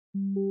You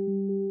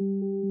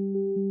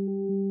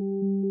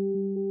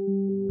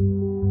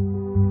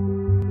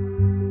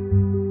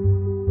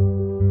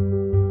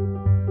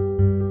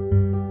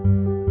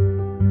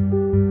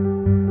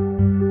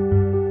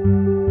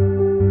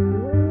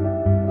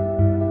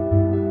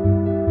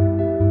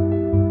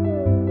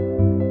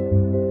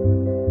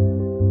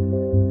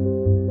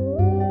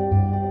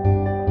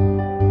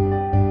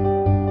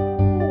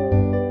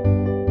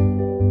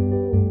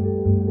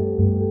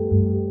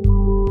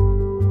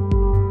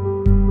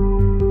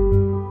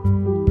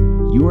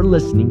are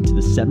listening to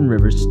the Seven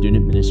Rivers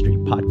Student Ministry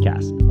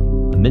Podcast,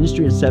 a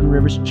ministry of Seven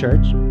Rivers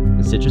Church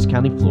in Citrus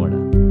County, Florida.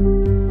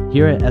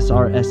 Here at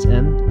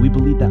SRSM, we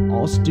believe that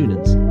all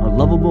students are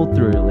lovable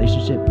through a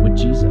relationship with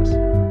Jesus.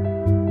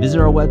 Visit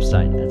our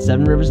website at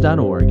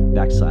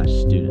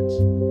sevenrivers.org/students.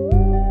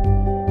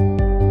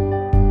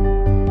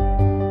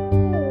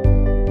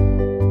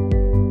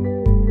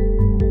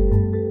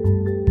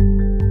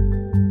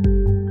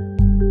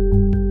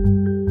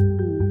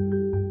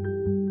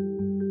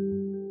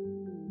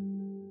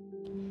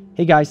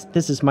 Hey guys,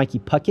 this is Mikey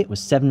Puckett with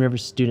Seven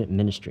Rivers Student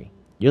Ministry.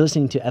 You're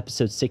listening to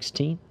episode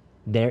 16,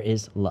 There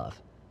is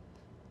Love.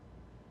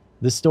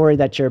 The story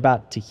that you're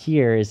about to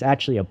hear is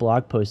actually a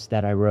blog post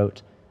that I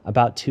wrote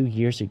about 2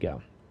 years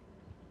ago.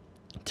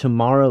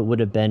 Tomorrow would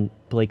have been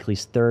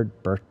Blakely's 3rd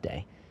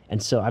birthday, and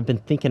so I've been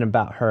thinking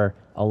about her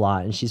a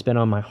lot, and she's been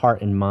on my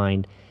heart and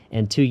mind.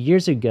 And 2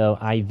 years ago,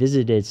 I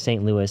visited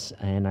St. Louis,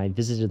 and I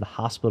visited the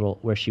hospital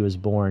where she was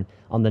born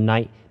on the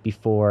night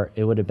before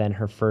it would have been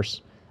her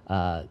first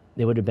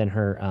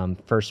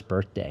first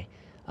birthday.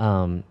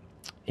 And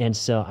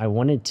so I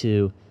wanted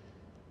to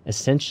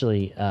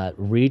essentially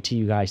read to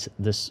you guys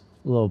this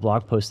little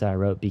blog post that I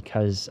wrote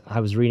because I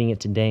was reading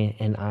it today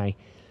and I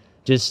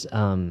just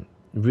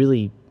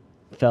really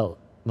felt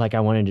like I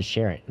wanted to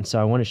share it. And so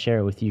I want to share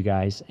it with you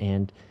guys.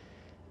 And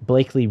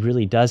Blakely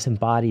really does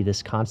embody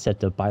this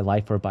concept of by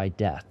life or by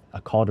death,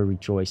 a call to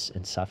rejoice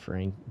in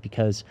suffering,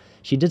 because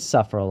she did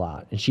suffer a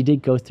lot and she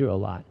did go through a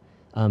lot,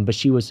 but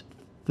she was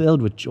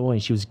filled with joy,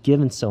 and she was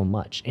given so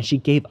much, and she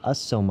gave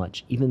us so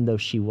much, even though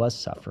she was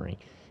suffering.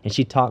 And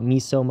she taught me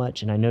so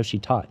much, and I know she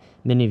taught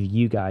many of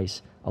you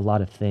guys a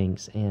lot of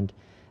things. And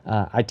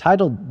I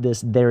titled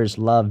this "There is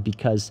Love"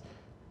 because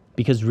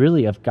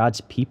really of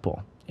God's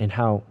people and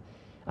how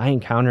I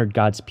encountered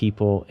God's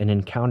people and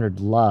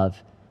encountered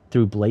love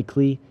through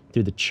Blakely,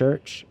 through the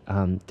church,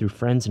 through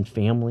friends and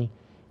family.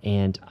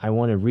 And I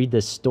want to read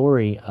this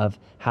story of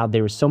how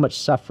there was so much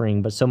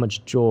suffering, but so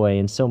much joy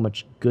and so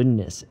much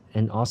goodness,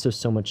 and also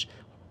so much,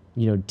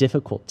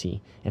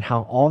 difficulty, and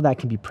how all that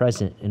can be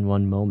present in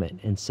one moment.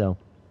 And so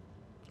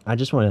I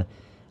just want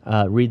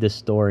to read this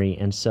story.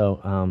 And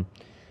so,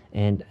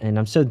 and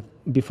I'm so,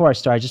 before I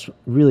start, I just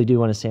really do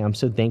want to say I'm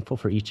so thankful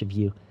for each of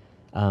you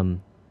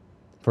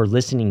for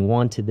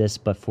listening, to this,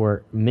 but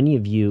for many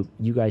of you,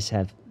 you guys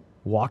have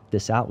walked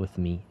this out with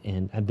me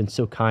and have been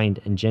so kind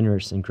and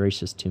generous and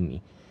gracious to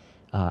me.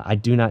 I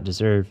do not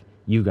deserve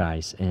you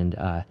guys, and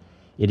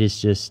it is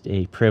just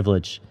a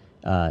privilege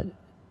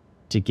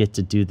to get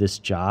to do this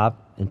job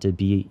and to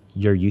be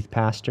your youth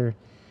pastor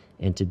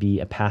and to be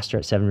a pastor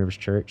at Seven Rivers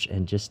Church,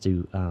 and just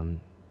to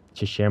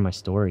share my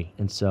story,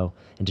 and to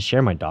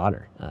share my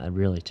daughter,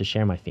 really, to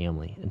share my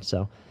family. And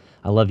so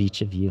I love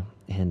each of you,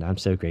 and I'm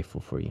so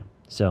grateful for you.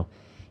 So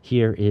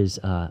here is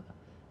a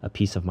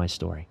piece of my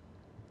story.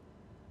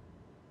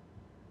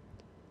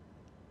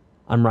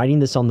 I'm writing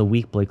this on the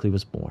week Blakely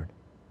was born,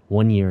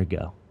 1 year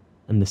ago,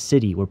 in the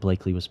city where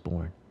Blakely was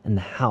born, and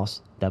the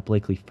house that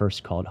Blakely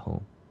first called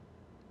home.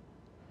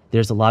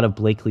 There's a lot of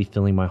Blakely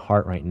filling my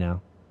heart right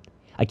now.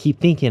 I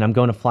keep thinking I'm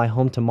going to fly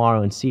home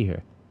tomorrow and see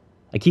her.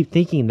 I keep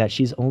thinking that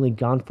she's only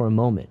gone for a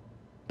moment,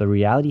 but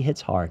reality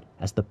hits hard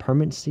as the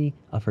permanency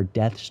of her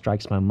death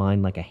strikes my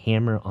mind like a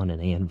hammer on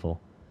an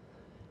anvil.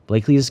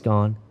 Blakely is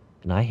gone,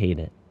 and I hate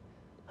it.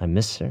 I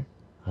miss her,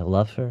 I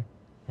love her,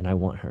 and I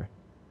want her.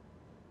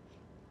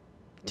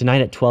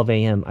 Tonight at 12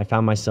 a.m., I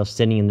found myself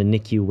sitting in the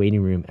NICU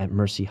waiting room at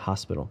Mercy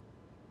Hospital.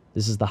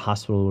 This is the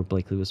hospital where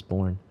Blakely was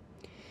born.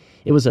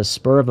 It was a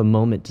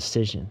spur-of-a-moment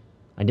decision.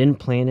 I didn't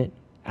plan it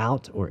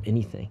out or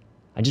anything.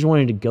 I just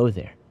wanted to go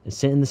there and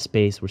sit in the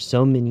space where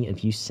so many of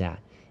you sat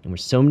and where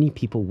so many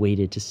people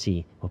waited to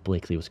see what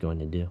Blakely was going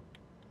to do.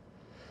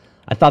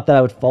 I thought that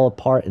I would fall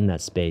apart in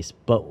that space,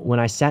 but when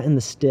I sat in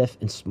the stiff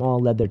and small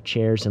leather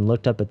chairs and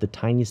looked up at the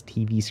tiniest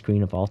TV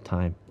screen of all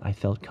time, I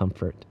felt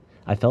comfort.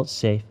 I felt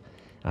safe.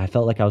 I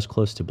felt like I was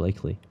close to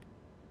Blakely.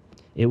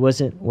 It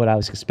wasn't what I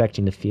was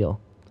expecting to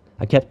feel.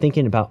 I kept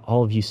thinking about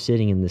all of you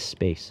sitting in this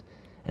space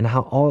and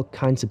how all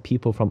kinds of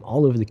people from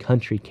all over the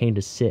country came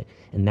to sit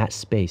in that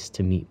space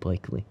to meet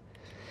Blakely.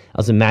 I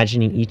was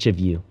imagining each of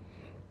you,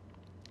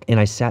 and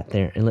I sat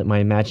there and let my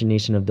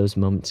imagination of those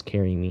moments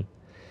carry me.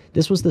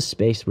 This was the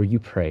space where you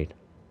prayed.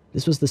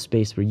 This was the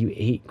space where you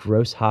ate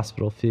gross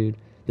hospital food.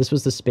 This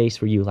was the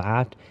space where you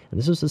laughed, and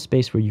this was the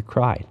space where you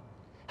cried.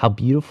 How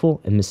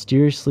beautiful and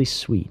mysteriously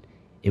sweet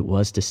it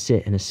was to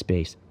sit in a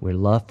space where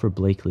love for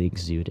Blakely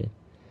exuded.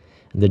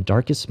 In the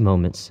darkest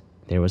moments,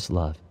 there was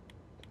love.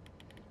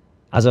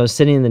 As I was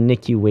sitting in the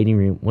NICU waiting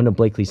room, one of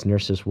Blakely's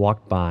nurses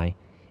walked by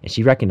and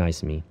she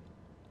recognized me.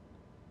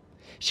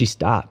 She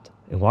stopped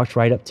and walked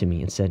right up to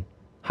me and said,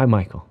 "Hi,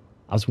 Michael.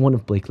 I was one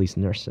of Blakely's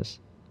nurses."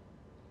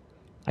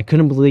 I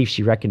couldn't believe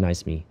she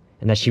recognized me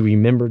and that she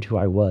remembered who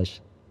I was.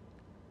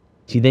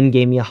 She then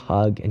gave me a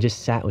hug and just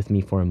sat with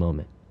me for a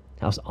moment.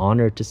 I was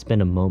honored to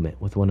spend a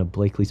moment with one of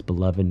Blakely's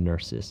beloved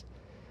nurses.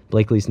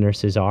 Blakely's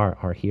nurses are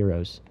our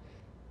heroes.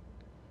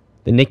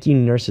 The NICU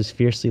nurses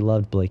fiercely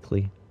loved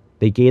Blakely.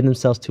 They gave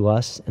themselves to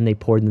us and they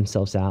poured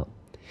themselves out.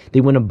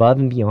 They went above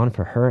and beyond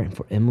for her and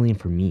for Emily and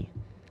for me.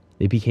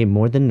 They became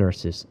more than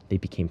nurses, they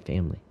became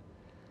family.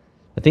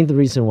 I think the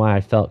reason why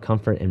I felt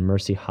comfort in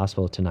Mercy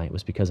Hospital tonight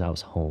was because I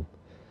was home.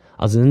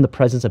 I was in the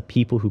presence of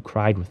people who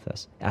cried with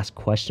us, asked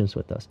questions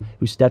with us,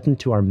 who stepped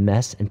into our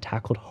mess and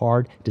tackled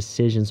hard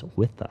decisions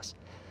with us.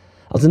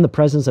 I was in the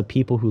presence of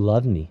people who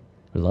loved me,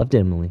 who loved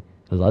Emily,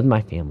 who loved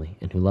my family,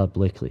 and who loved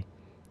Blakely.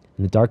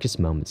 In the darkest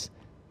moments,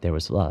 there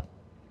was love.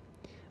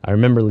 I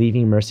remember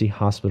leaving Mercy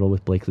Hospital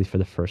with Blakely for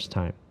the first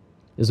time.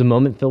 It was a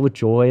moment filled with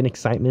joy and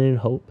excitement and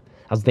hope.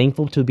 I was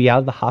thankful to be out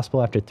of the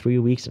hospital after 3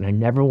 weeks, and I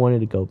never wanted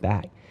to go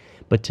back.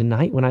 But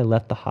tonight when I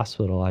left the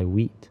hospital, I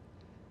wept.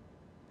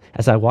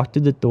 As I walked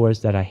through the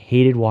doors that I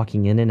hated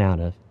walking in and out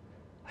of,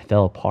 I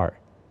fell apart,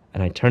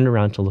 and I turned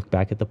around to look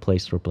back at the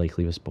place where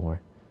Blakely was born.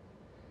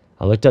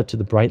 I looked up to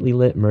the brightly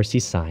lit Mercy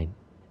sign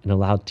and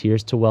allowed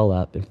tears to well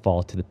up and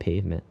fall to the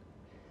pavement.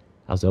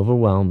 I was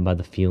overwhelmed by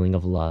the feeling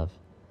of love.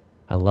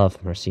 I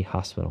loved Mercy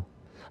Hospital.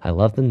 I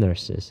loved the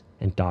nurses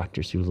and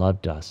doctors who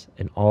loved us,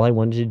 and all I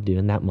wanted to do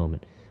in that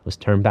moment was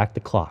turn back the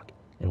clock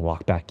and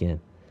walk back in.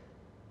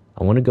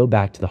 I want to go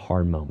back to the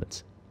hard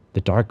moments,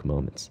 the dark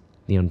moments,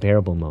 the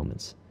unbearable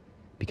moments,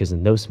 because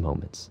in those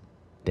moments,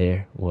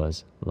 there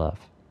was love.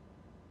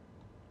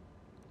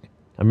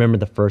 I remember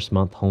the first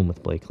month home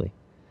with Blakely.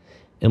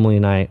 Emily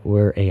and I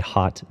were a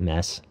hot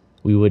mess.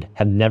 We would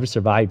have never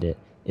survived it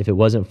if it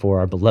wasn't for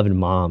our beloved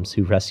moms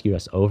who rescued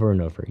us over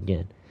and over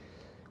again.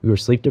 We were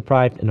sleep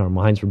deprived and our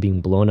minds were being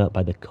blown up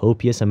by the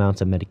copious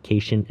amounts of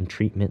medication and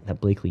treatment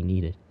that Blakely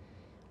needed.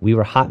 We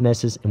were hot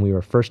messes and we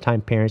were first-time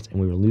parents and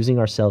we were losing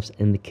ourselves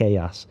in the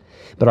chaos.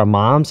 But our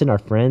moms and our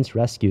friends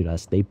rescued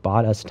us. They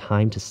bought us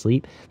time to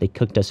sleep. They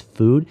cooked us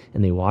food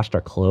and they washed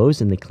our clothes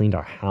and they cleaned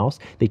our house.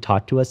 They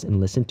talked to us and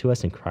listened to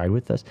us and cried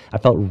with us. I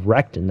felt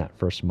wrecked in that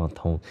first month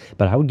home,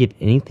 but I would give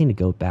anything to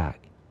go back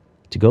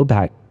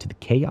to the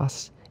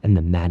chaos and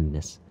the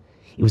madness.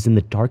 It was in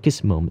the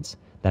darkest moments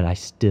that I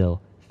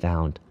still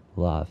found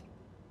love.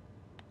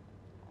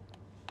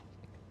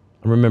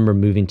 I remember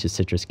moving to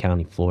Citrus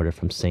County, Florida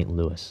from St.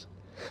 Louis.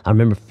 I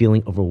remember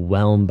feeling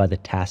overwhelmed by the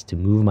task to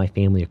move my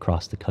family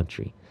across the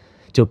country,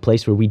 to a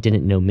place where we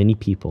didn't know many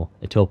people,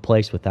 and to a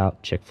place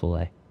without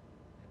Chick-fil-A.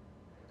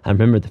 I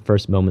remember the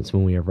first moments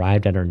when we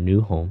arrived at our new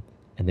home,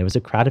 and there was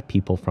a crowd of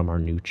people from our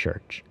new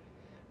church,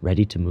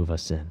 ready to move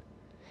us in.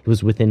 It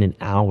was within an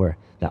hour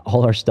that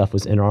all our stuff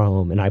was in our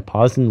home, and I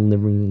paused in the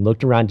living room and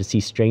looked around to see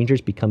strangers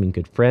becoming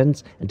good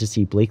friends and to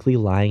see Blakely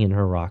lying in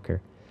her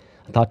rocker.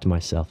 I thought to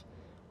myself,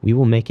 we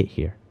will make it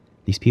here.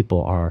 These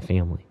people are our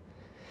family.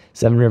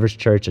 Seven Rivers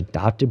Church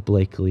adopted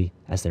Blakely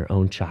as their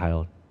own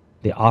child.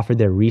 They offered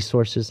their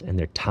resources and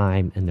their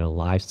time and their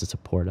lives to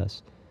support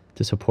us,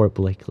 to support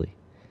Blakely.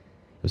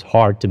 It was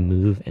hard to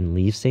move and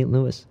leave St.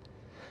 Louis,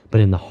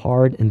 but in the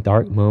hard and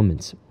dark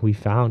moments, we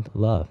found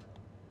love.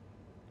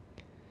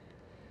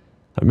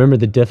 I remember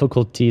the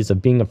difficulties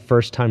of being a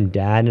first-time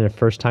dad and a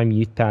first-time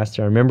youth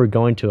pastor. I remember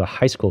going to a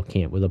high school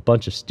camp with a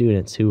bunch of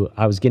students who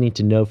I was getting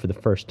to know for the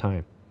first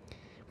time.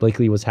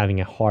 Blakely was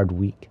having a hard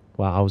week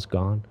while I was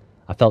gone.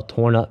 I felt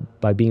torn up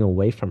by being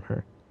away from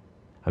her.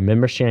 I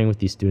remember sharing with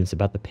these students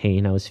about the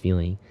pain I was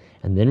feeling,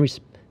 and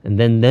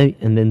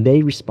then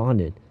they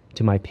responded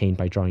to my pain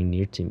by drawing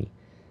near to me.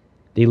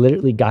 They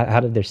literally got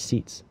out of their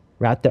seats,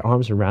 wrapped their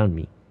arms around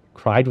me,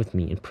 cried with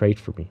me, and prayed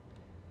for me.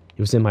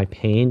 It was in my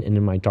pain and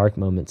in my dark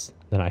moments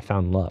that I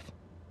found love.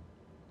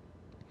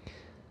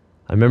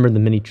 I remember the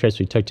many trips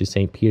we took to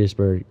St.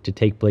 Petersburg to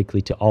take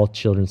Blakely to All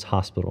Children's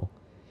Hospital.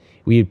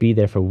 We would be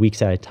there for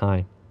weeks at a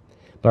time,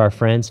 but our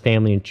friends,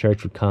 family, and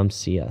church would come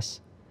see us.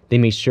 They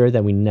made sure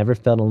that we never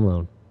felt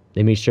alone.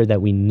 They made sure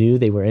that we knew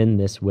they were in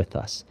this with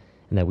us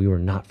and that we were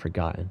not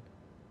forgotten.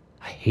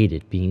 I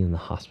hated being in the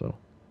hospital,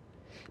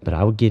 but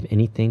I would give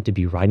anything to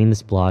be writing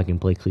this blog in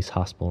Blakely's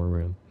hospital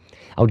room.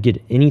 I would give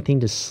anything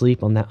to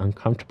sleep on that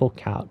uncomfortable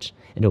couch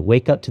and to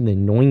wake up to the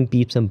annoying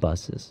beeps and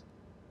buzzes.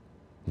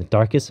 In the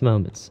darkest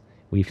moments,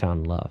 we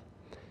found love.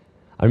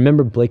 I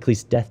remember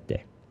Blakely's death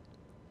day.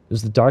 It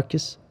was the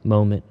darkest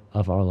moment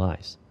of our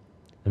lives.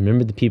 I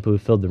remember the people who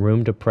filled the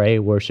room to pray,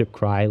 worship,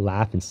 cry,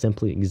 laugh, and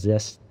simply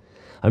exist.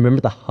 I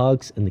remember the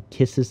hugs and the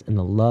kisses and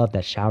the love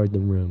that showered the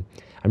room.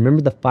 I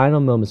remember the final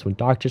moments when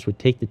doctors would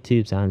take the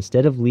tubes out.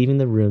 Instead of leaving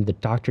the room, the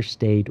doctor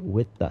stayed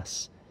with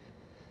us.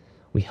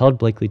 We held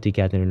Blakely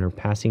together in her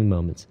passing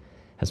moments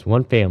as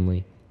one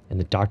family, and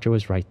the doctor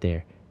was right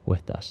there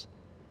with us.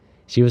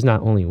 She was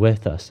not only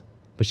with us,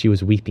 but she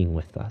was weeping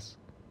with us.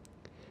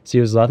 She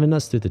was loving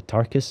us through the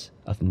darkest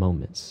of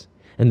moments.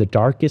 In the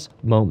darkest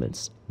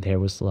moments, there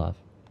was love.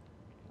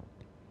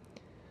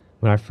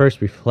 When I first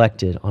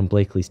reflected on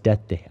Blakely's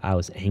death day, I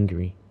was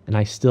angry, and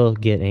I still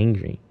get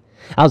angry.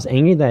 I was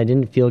angry that I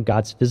didn't feel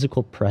God's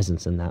physical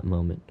presence in that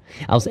moment.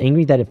 I was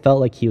angry that it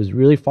felt like he was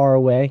really far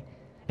away,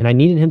 and I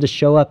needed him to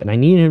show up, and I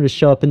needed him to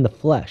show up in the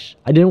flesh.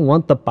 I didn't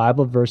want the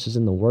Bible verses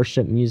and the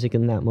worship music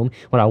in that moment.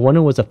 What I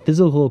wanted was a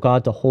physical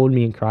God to hold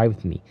me and cry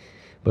with me.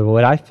 But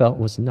what I felt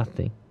was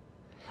nothing.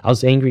 I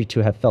was angry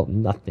to have felt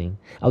nothing.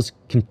 I was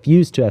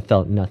confused to have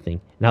felt nothing.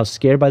 And I was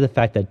scared by the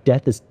fact that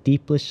death is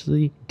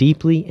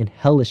deeply and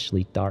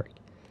hellishly dark.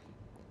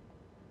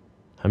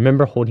 I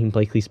remember holding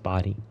Blakely's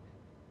body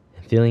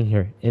and feeling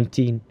her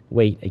empty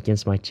weight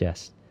against my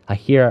chest. I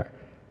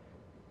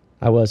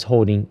was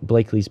holding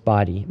Blakely's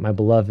body, my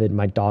beloved,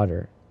 my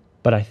daughter,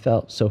 but I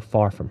felt so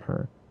far from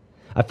her.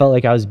 I felt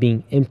like I was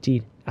being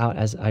emptied out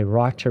as I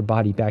rocked her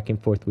body back and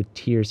forth with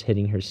tears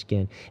hitting her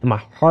skin. In my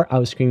heart, I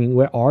was screaming,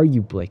 "Where are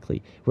you,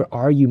 Blakely? Where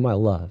are you, my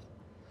love?"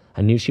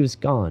 I knew she was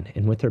gone,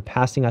 and with her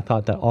passing, I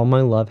thought that all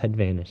my love had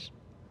vanished.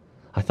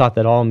 I thought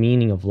that all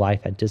meaning of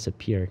life had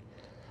disappeared.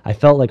 I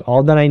felt like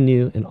all that I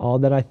knew and all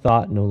that I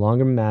thought no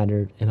longer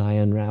mattered, and I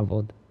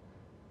unraveled.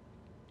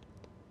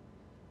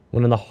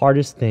 One of the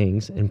hardest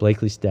things in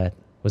Blakely's death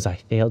was I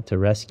failed to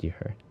rescue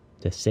her,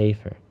 to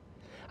save her.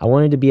 I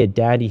wanted to be a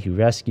daddy who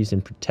rescues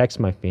and protects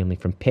my family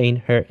from pain,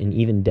 hurt, and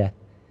even death.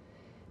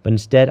 But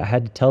instead, I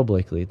had to tell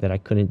Blakely that I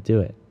couldn't do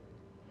it.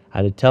 I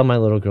had to tell my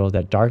little girl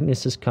that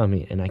darkness is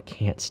coming and I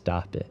can't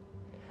stop it.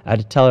 I had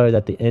to tell her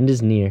that the end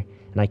is near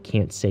and I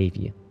can't save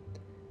you.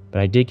 But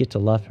I did get to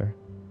love her.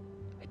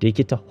 I did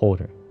get to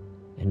hold her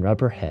and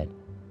rub her head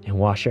and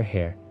wash her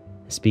hair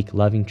and speak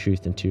loving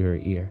truth into her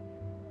ear.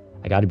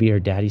 I got to be her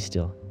daddy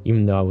still,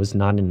 even though I was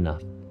not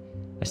enough.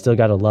 I still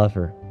got to love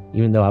her,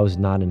 even though I was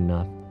not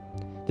enough.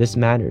 This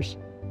matters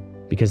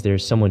because there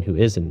is someone who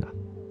is enough.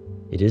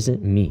 It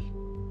isn't me,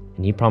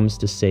 and he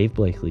promised to save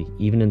Blakely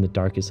even in the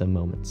darkest of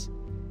moments.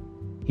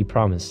 He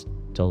promised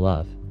to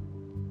love.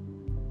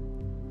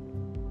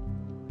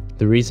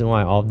 The reason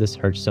why all of this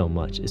hurts so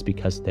much is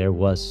because there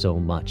was so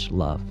much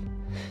love.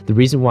 The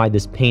reason why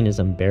this pain is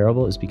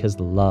unbearable is because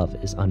the love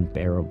is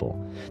unbearable.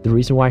 The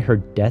reason why her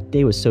death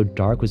day was so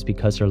dark was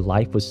because her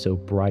life was so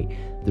bright.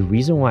 The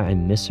reason why I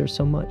miss her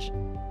so much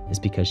is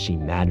because she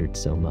mattered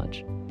so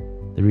much.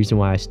 The reason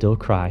why I still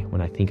cry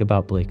when I think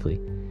about Blakely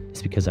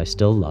is because I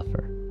still love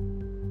her.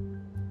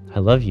 I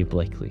love you,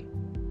 Blakely.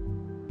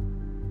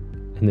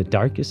 In the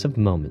darkest of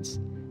moments,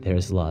 there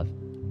is love.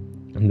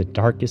 In the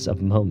darkest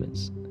of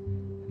moments,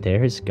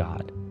 there is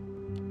God.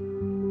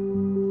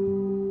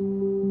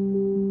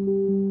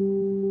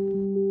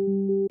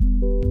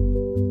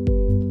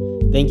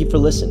 Thank you for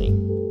listening.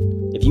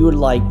 If you would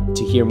like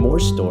to hear more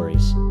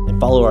stories and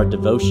follow our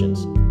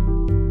devotions,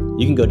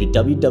 you can go to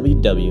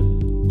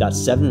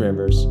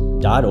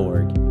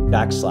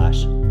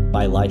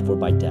www.sevenrivers.org/by life or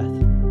by death.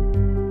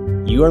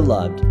 You are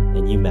loved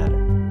and you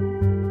matter.